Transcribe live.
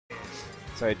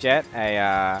So Jett,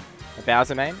 a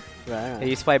Bowser main. Right. He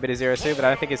used to play a bit of Zero Suit, but I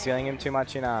don't think he's feeling him too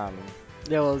much in Yeah,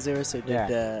 well, Zero Suit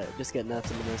did just get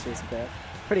nerfed in the most recent patch.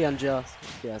 Pretty unjust,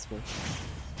 if you ask me.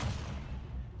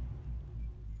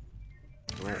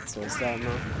 Alright, so we're starting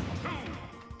off.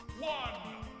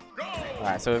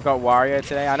 Alright, so we've got Wario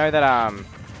today. I know that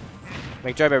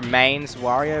McJobo mains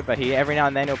Wario, but he every now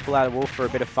and then he'll pull out a wolf for a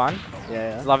bit of fun.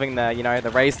 Yeah. He's loving the, you know,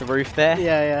 the raise the roof there.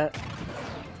 Yeah.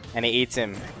 And he eats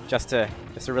him just to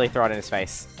really throw it in his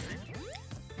face.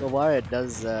 Well, Wario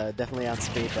does definitely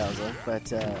outspeed Bowser, but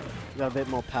got a bit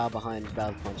more power behind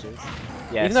Bowser punches.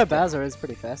 Yes, even though Bowser is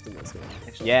pretty fast in this game,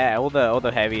 actually. Yeah, all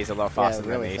the heavies are a lot faster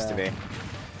than they used to be.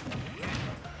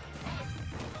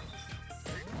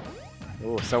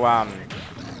 Ooh, so oh,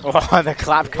 the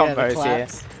clap combos here.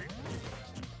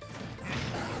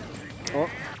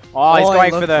 Oh, he's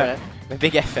going for the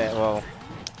big effort. Well,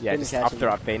 yeah, just up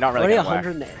throw up B. Not really gonna work.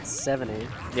 170.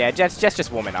 Yeah, Jett's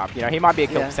just warming up. You know, he might be a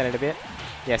kill percent in a bit.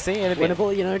 Yeah, see, in a bit.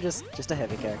 Winnable, you know, just a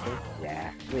heavy character.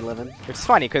 Yeah. We live in. Which is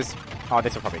funny because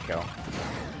this will probably kill.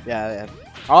 Yeah.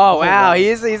 Oh wow,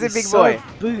 he's a big boy.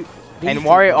 Beefy, and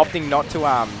Wario opting not to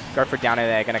go for down air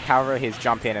there, gonna cover his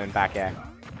jump in and back air.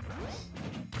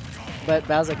 But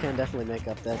Bowser can definitely make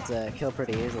up that kill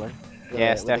pretty easily.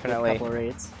 Yes, with definitely. A couple of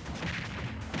reads.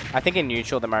 I think in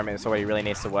neutral at the moment is what he really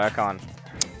needs to work on.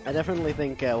 I definitely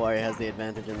think Wario has the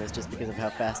advantage in this just because of how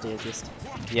fast he is. Just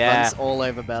runs all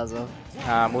over Bowser.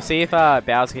 We'll see if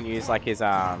Bowser can use like his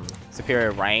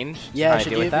superior range to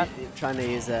deal with that. Trying to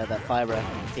use that fire breath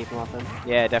to keep him off him.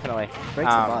 Yeah, definitely.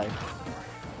 Breaks the bike.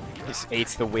 Just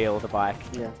eats the wheel of the bike.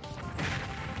 Yeah.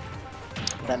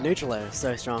 That neutral air is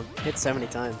so strong. Hits so many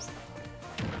times.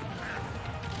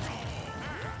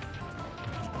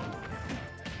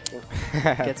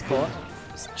 Gets caught.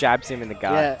 Just jabs him in the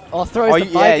gut. Yeah. Oh, throws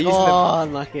the bike. Yeah,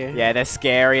 unlucky. Yeah, they're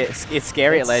scary. It's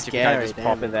scary at ledge if you kind of just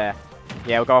pop it there.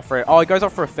 Yeah, we'll go off for it. Oh, he goes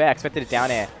off for a fair. Expected it down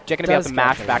air. Jett gonna be able to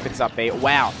mash back with his up B.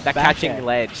 Wow, that catching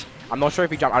ledge. I'm not sure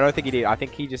if he jumped. I don't think he did. I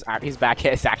think he just his back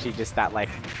air is actually just that like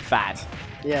fat.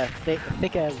 Yeah, thick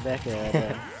ass back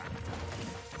air.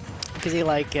 Because he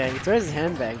he throws his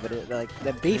handbag, but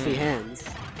they're beefy hands.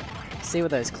 See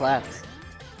with those claps.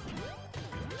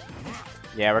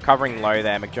 Yeah, recovering low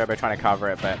there. McJobo trying to cover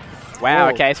it, but wow.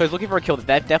 Whoa. Okay, so he's looking for a kill.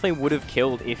 That definitely would have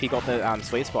killed if he got the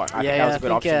sweet spot. I think that was a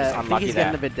good option. Just unlucky I think he's there.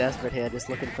 getting a bit desperate here, just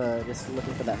looking for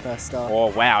that first stock.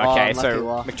 Oh wow. Okay, so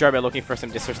walk. McJobo looking for some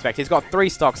disrespect. He's got 3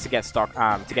 stocks to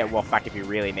get Wolf back if he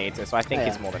really needs it. So I think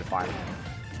he's more than fine.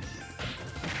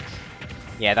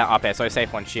 Yeah, that up air. So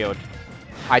safe on shield.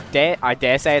 I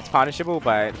dare say it's punishable,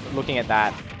 but looking at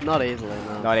that, not easily.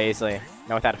 No. Not easily.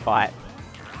 Not without a fight.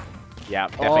 Yeah,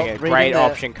 definitely a great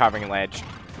option covering ledge.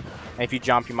 And if you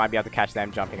jump, you might be able to catch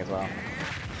them jumping as well.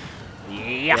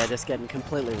 Yeah, just getting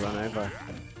completely run over.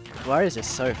 Wario's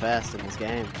just so fast in this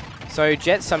game. So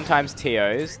Jett sometimes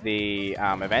TOs the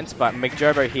events, but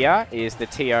McJobo here is the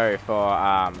TO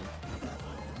for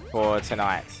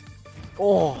tonight.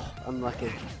 Oh,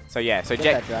 unlucky. So yeah, so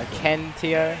Jett can TO.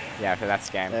 Yeah, so that's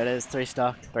the game. There it is, 3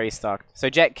 stocked. 3 stocked. So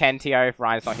Jett can TO if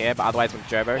Ryan's not here, but otherwise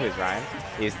McJobo, who's Ryan,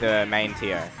 is the main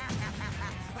TO.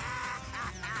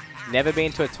 Never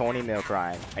been to a Tawny Milk,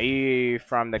 Ryan. Are you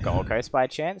from the Gold Coast by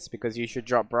chance? Because you should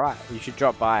drop by. You should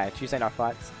drop by Tuesday night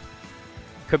fights.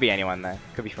 Could be anyone though.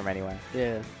 Could be from anywhere.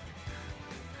 Yeah.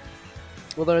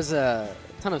 Well, there's a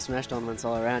ton of Smash tournaments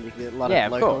all around. You can get a lot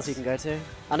of locals you can go to.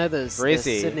 I know there's the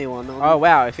Sydney one. Oh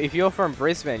wow! If you're from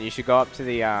Brisbane, you should go up to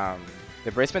the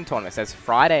Brisbane tournament. It says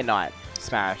Friday night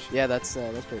Smash. Yeah, that's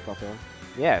pretty popular.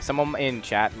 Yeah, someone in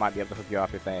chat might be able to hook you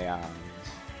up if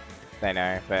they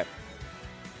know, but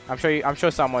I'm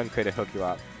sure someone could hook you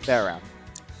up. They're around.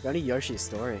 Only Yoshi's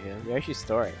Story here. Yoshi's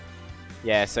Story.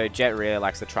 Yeah, so Jett really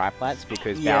likes the triplats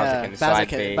because Bowser can side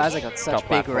B. Bowser got such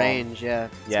big range,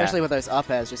 especially with those up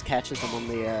airs, just catches them on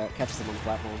the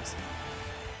platforms.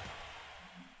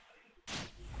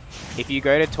 If you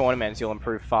go to tournaments, you'll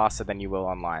improve faster than you will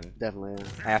online. Definitely.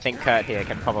 Yeah. And I think Kurt here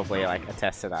can probably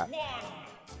attest to that.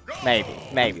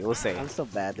 Maybe we'll see. I'm still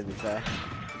bad to be fair.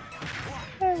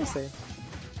 Yeah, we'll see.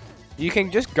 You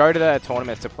can just go to the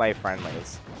tournaments to play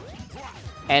friendlies.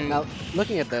 And now,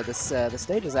 looking at the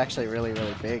stage is actually really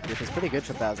big, which is pretty good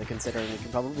for Bowser considering you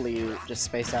can probably just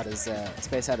space out his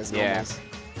normals.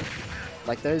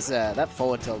 Like those that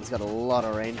forward tilt has got a lot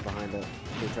of range behind it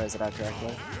if he throws it out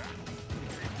correctly.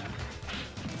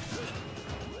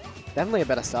 Definitely a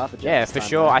better start for Jett. Yeah, for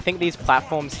sure. I think these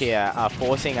platforms here are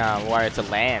forcing Wario to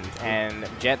land, and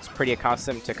Jett's pretty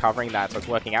accustomed to covering that, so it's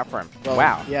working out for him. Well,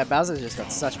 wow. Yeah, Bowser's just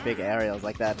got such big aerials.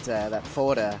 Like that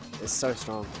forward air is so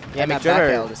strong. Yeah,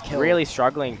 McJobo really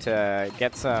struggling to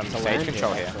get some stage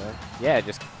control here. Yeah,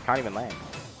 just can't even land.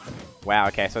 Wow,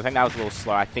 okay, so I think that was a little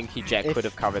slow. I think Jett could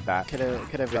have covered that. Could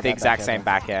have with the exact same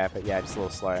back air, but yeah, just a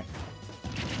little slow.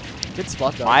 Good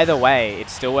spot though. Either way,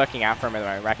 it's still working out for him at the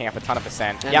moment, racking up a ton of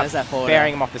percent. And there's that forward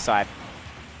burying him off the side.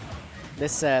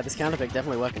 This counter pick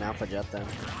definitely working out for Jett then.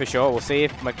 For sure. We'll see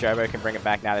if McJobo can bring it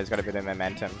back now. There's got a bit of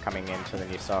momentum coming into the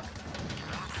new stock.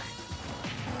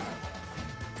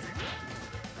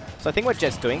 So I think what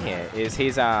Jett's doing here is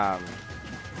he's trying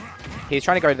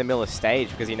to go to the middle of stage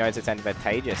because he knows it's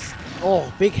advantageous.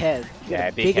 Oh, big head. Yeah,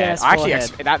 big head. Actually,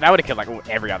 that would have killed like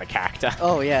every other character.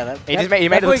 Oh yeah, he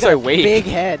made it look so weak. Big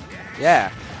head.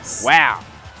 Yeah. Wow.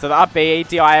 So the up B,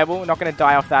 DIable, not going to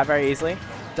die off that very easily.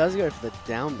 Does go for the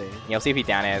down B. Yeah, we'll see if he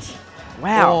down airs.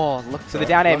 Wow. Oh, look. So the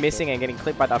down air missing and getting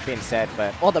clipped by the up B instead,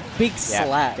 but oh, the big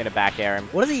slap. Gonna back air him.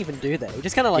 What does he even do there? He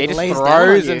just kind of like lays down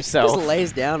on you. himself. He just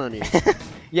lays down on you.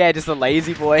 Yeah, just a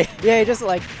lazy boy. Yeah, he just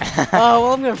like, oh,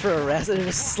 well, I'm going for a rest, and it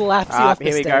just slaps you off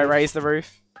the stage. Here we go, raise the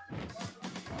roof.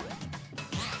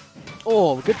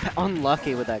 Oh, good,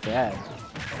 unlucky with that grab.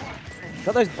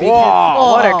 Got those big heads.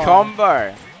 Oh, what a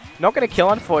combo. Not going to kill,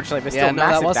 unfortunately, but still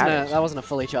massive damage. That wasn't a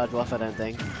fully charged waff, I don't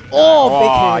think. Oh, big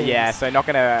hands. Yeah, so not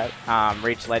going to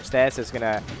reach ledge there, so it's going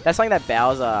to... That's something that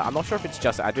Bowser... I'm not sure if it's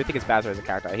just... I do think it's Bowser as a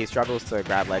character. He struggles to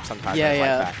grab ledge sometimes. Yeah,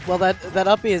 yeah. Like that. Well, that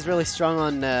up B is really strong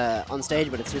on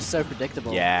stage, but it's just so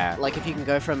predictable. Yeah. Like, if you can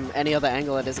go from any other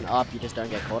angle that isn't up, you just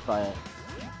don't get caught by it.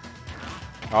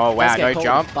 Oh, wow. No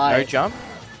jump. No jump.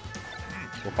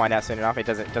 We'll find out soon enough. It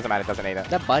doesn't matter. It doesn't need it.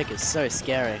 That bike is so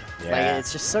scary. Yeah. Like,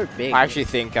 it's just so big. I actually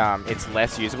think it's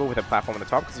less usable with a platform on the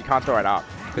top because you can't throw it up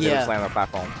because it'll slam on the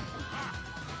platform.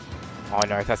 Oh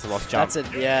no, that's a lost jump. That's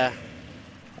it. Yeah.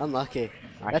 Unlucky.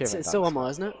 It's still one more,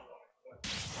 isn't it?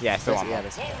 Yeah, still one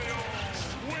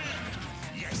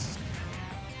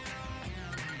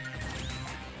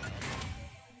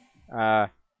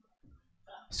more.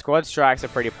 Squad Strike's a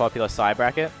pretty popular side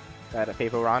bracket that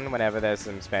people run whenever there's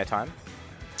some spare time.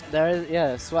 There is,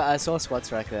 yeah, I saw Squad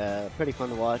Strike there. Pretty fun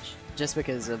to watch, just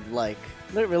because of, like,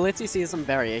 lets you see some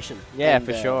variation. Yeah,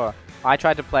 for sure. I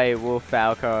tried to play Wolf,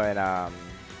 Falco, and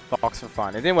Fox for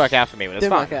fun. It didn't work out for me, but it was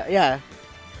fun. Work out, yeah.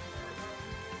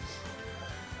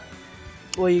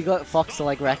 Well, you got Fox to,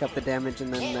 like, rack up the damage,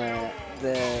 and then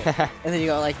and then you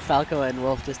got, like, Falco and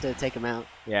Wolf just to take him out.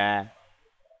 Yeah.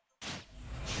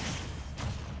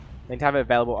 Need to have it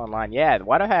available online. Yeah,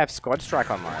 why don't I have Squad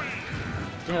Strike online?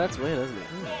 Yeah, that's weird, isn't it?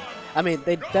 I mean,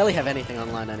 they barely have anything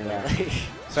online anyway. Yeah.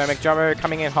 So McJobo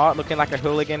coming in hot, looking like a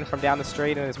hooligan from down the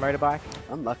street on his motorbike.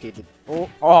 Unlucky.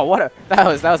 Oh, what a... That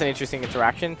was an interesting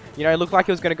interaction. You know, it looked like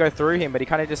he was going to go through him, but he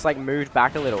kind of just, like, moved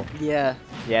back a little. Yeah.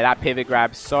 Yeah, that pivot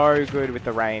grab, so good with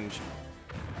the range.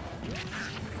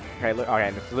 Okay, look,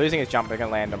 okay, losing his jump, they're going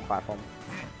to land on platform.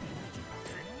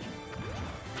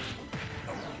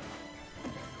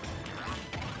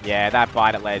 Yeah, that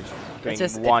bite at ledge doing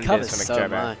wonders for McJobo. So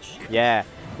much. Yeah,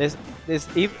 I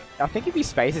think if he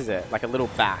spaces it like a little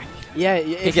back, yeah,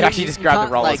 he can actually just grab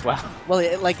the roll as well. Well,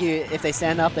 if they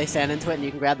stand up, they stand into it, and you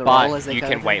can grab the roll as they you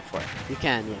can wait for it. You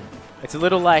can, yeah. It's a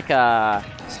little like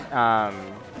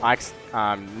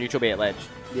neutral B at ledge.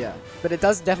 Yeah, but it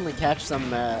does definitely catch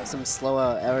some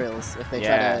slower aerials if they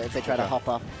try to hop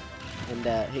up and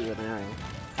hit you with an aerial.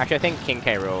 Actually, I think King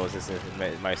K rules is the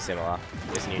most similar.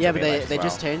 Yeah, but they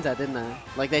just changed that, didn't they?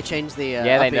 Like they changed the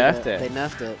yeah, they nerfed it. They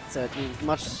nerfed it, so it's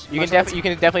much. You can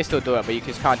definitely still do it, but you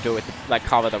just can't do it with like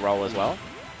cover the roll as well.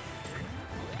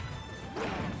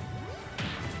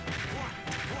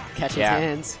 Catch his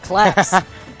hands, claps. I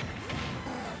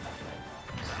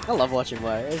love watching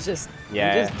Mo. It's just he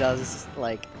just does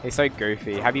like. He's so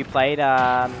goofy. Have you played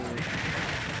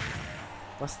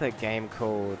what's the game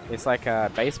called? It's like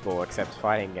a baseball except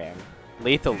fighting game.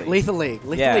 Lethal League. Lethal League.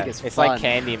 Lethal League is fun. It's like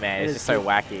Candyman. It's just so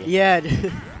wacky. Yeah.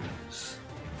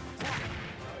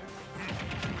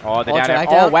 Oh, the down air.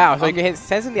 Oh, wow. So he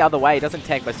sends him the other way. He doesn't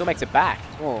tank, but still makes it back.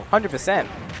 100%.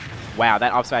 Wow,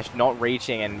 that up smash not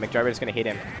reaching, and McJobo is going to hit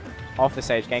him. Off the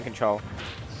stage, gain control.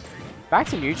 Back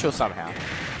to neutral somehow.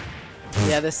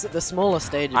 Yeah, the smaller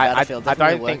stage of Battlefield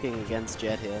definitely working against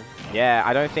Jett here. Yeah,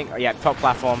 I don't think... Yeah, top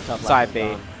platform, side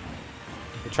B.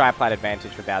 The triplat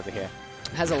advantage for Bowser here.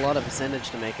 Has a lot of percentage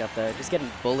to make up there. Just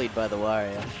getting bullied by the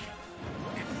warrior.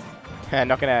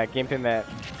 Not going to gimp him at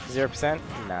 0%?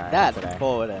 No. That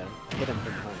forward air. Hit him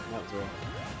from front. That was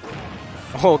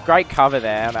weird. Oh, great cover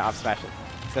there on the up smash.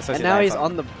 And now he's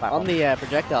on the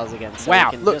projectiles again, so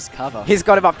wow, he can look, just cover. He's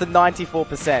got him up to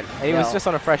 94%. And he was just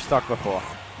on a fresh stock before.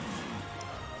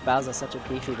 Bowser's such a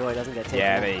beefy boy, doesn't get taken.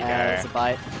 Yeah, there you go. It's a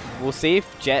bite. We'll see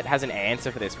if Jett has an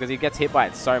answer for this, because he gets hit by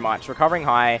it so much. Recovering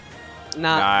high.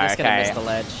 Nah, just gonna miss the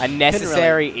ledge. A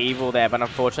necessary evil there, but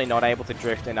unfortunately not able to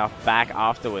drift enough back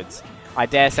afterwards. I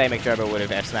dare say McJobo would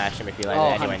have F smashed him if he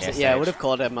landed anywhere near stage. Yeah, would have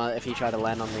caught him if he tried to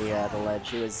land on the ledge.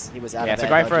 He was out of there. Yeah, so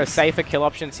going for a safer kill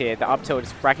options here. The up tilt,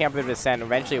 just racking up a bit of descent.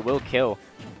 Eventually, it will kill.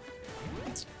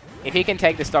 If he can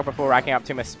take the stock before racking up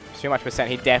too much percent,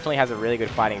 he definitely has a really good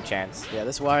fighting chance. Yeah,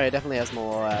 this warrior definitely has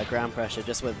more ground pressure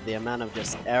just with the amount of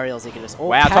just aerials he can just...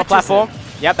 Wow, top platform.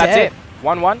 Yep, that's it.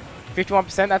 1-1.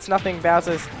 51%. That's nothing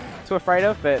Bowser's too afraid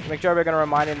of, but McJobo going to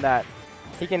remind him that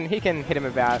he can hit him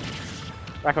about...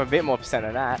 rack up a bit more percent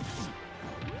than that.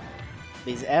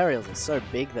 These aerials are so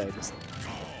big though, just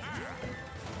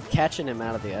catching him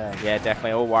out of the air. Yeah,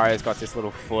 definitely. All Warrior's got this little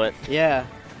foot. Yeah.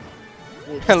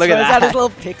 Look at that. Out his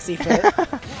little pixie foot.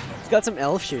 He's got some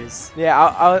elf shoes.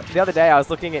 Yeah, the other day I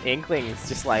was looking at Inklings,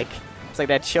 just like, it's like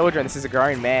they're children. This is a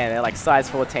grown man. They're like size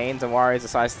 14s and Warriors are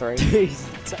size 3.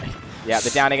 Yeah, the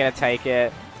Downy going to take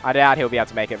it. I doubt he'll be able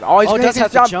to make it. Oh, he's going to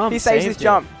his jump. He saves his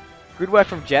jump. Good work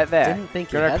from Jett there. Didn't think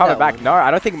he gonna had cover that back. one. No,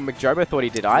 I don't think McJobo thought he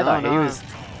did either. No. He was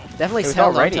definitely held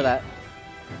held on to that.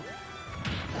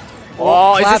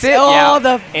 Oh, is this it? Oh, Yeah.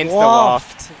 the Insta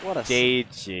waft. What a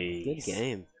GG. good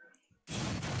game.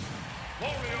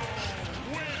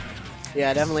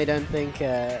 Yeah, I definitely don't think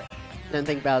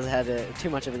Bowser had too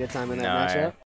much of a good time in that matchup.